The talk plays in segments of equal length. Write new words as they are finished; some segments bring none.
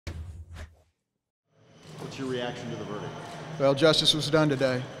What's your reaction to the verdict? Well, justice was done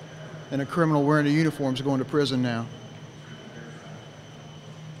today, and a criminal wearing a uniform is going to prison now.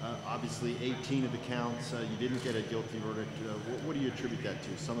 Obviously, 18 of the counts, you didn't get a guilty verdict. What do you attribute that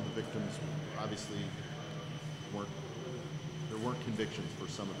to? Some of the victims obviously there weren't convictions for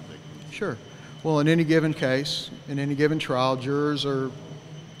some of the victims. Sure. Well, in any given case, in any given trial, jurors are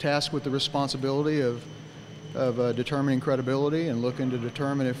tasked with the responsibility of determining credibility and looking to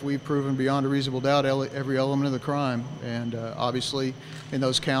determine if we've proven beyond a reasonable doubt every element of the crime. And obviously, in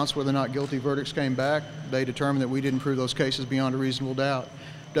those counts, whether or not guilty verdicts came back, they determined that we didn't prove those cases beyond a reasonable doubt.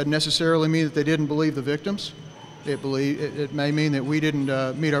 Doesn't necessarily mean that they didn't believe the victims. It may mean that we didn't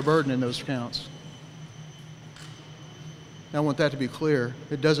meet our burden in those counts. I want that to be clear.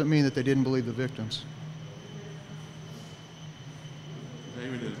 It doesn't mean that they didn't believe the victims.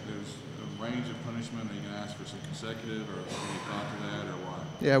 David, there's a range of punishment. Are you going to ask for some consecutive, or have you thought to that, or what?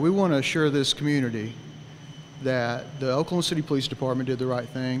 Yeah, we want to assure this community that the Oklahoma City Police Department did the right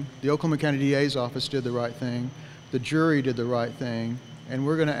thing, the Oklahoma County DA's office did the right thing, the jury did the right thing, and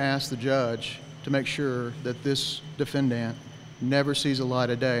we're going to ask the judge to make sure that this defendant never sees the light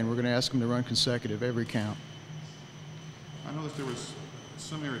of day, and we're going to ask him to run consecutive every count. I noticed there was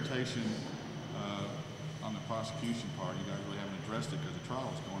some irritation on the prosecution part. You guys really haven't addressed it because the trial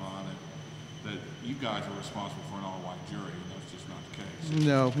was going on, that you guys are responsible for an all-white jury, and that's just not the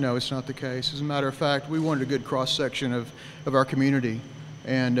case. No, it's not the case. As a matter of fact, we wanted a good cross-section of our community,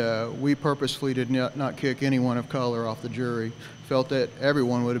 and we purposefully did not kick anyone of color off the jury. Felt that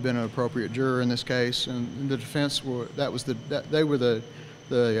everyone would have been an appropriate juror in this case, and the defense they were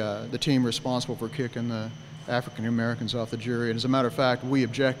the team responsible for kicking the African Americans off the jury. And as a matter of fact, we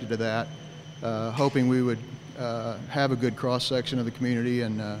objected to that, hoping we would have a good cross-section of the community,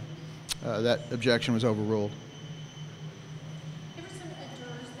 and that objection was overruled. There were some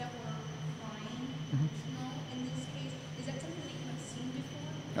jurors that were crying, in this case. Is that something that you have seen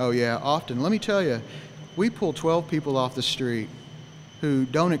before? Oh yeah, often. Let me tell you, we pull 12 people off the street who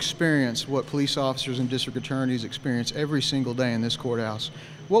don't experience what police officers and district attorneys experience every single day in this courthouse.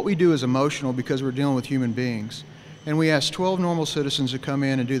 What we do is emotional because we're dealing with human beings. And we ask 12 normal citizens to come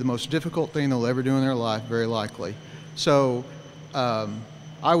in and do the most difficult thing they'll ever do in their life, very likely. So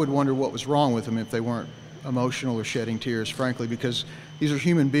I would wonder what was wrong with them if they weren't emotional or shedding tears, frankly, because these are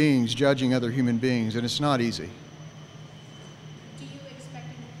human beings judging other human beings, and it's not easy. Do you expect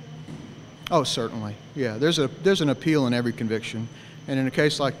an appeal? Oh, certainly. Yeah, there's an appeal in every conviction. And in a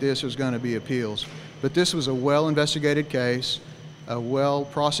case like this, there's going to be appeals. But this was a well-investigated case, a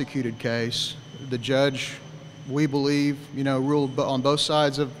well-prosecuted case. The judge, we believe, ruled on both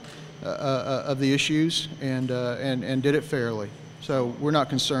sides of the issues and did it fairly. So we're not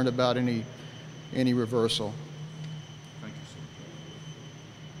concerned about any reversal. Thank you,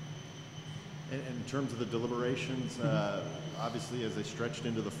 sir. And in terms of the deliberations, obviously as they stretched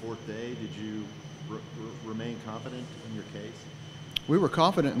into the fourth day, did you remain confident in your case? We were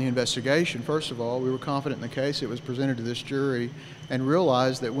confident in the investigation, first of all. We were confident in the case that was presented to this jury, and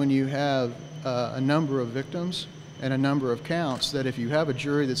realized that when you have a number of victims and a number of counts, that if you have a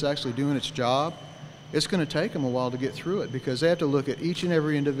jury that's actually doing its job, it's going to take them a while to get through it, because they have to look at each and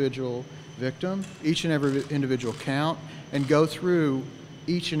every individual victim, each and every individual count, and go through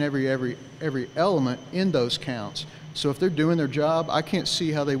each and every element in those counts. So if they're doing their job, I can't see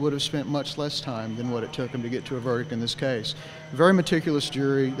how they would have spent much less time than what it took them to get to a verdict in this case. Very meticulous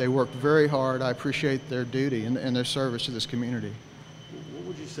jury. They worked very hard. I appreciate their duty and their service to this community. What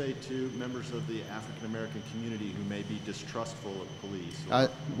would you say to members of the African American community who may be distrustful of police?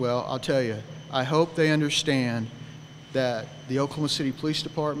 Well, I'll tell you, I hope they understand that the Oklahoma City Police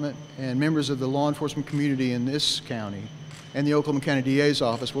Department and members of the law enforcement community in this county and the Oklahoma County DA's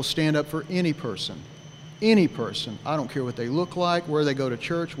office will stand up for any person. Any person. I don't care what they look like, where they go to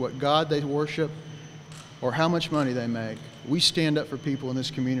church, what God they worship, or how much money they make. We stand up for people in this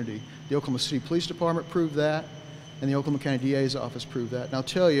community. The Oklahoma City Police Department proved that, and the Oklahoma County DA's office proved that. And I'll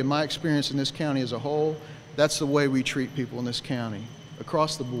tell you, my experience in this county as a whole, that's the way we treat people in this county,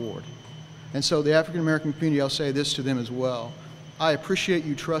 across the board. And so the African American community, I'll say this to them as well. I appreciate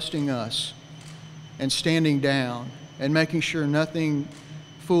you trusting us and standing down and making sure nothing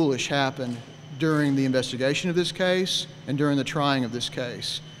foolish happened during the investigation of this case and during the trying of this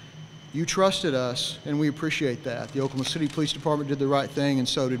case. You trusted us, and we appreciate that. The Oklahoma City Police Department did the right thing, and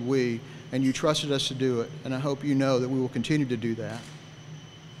so did we, and you trusted us to do it, and I hope you know that we will continue to do that.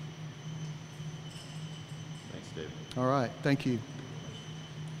 Thanks, David. All right, thank you.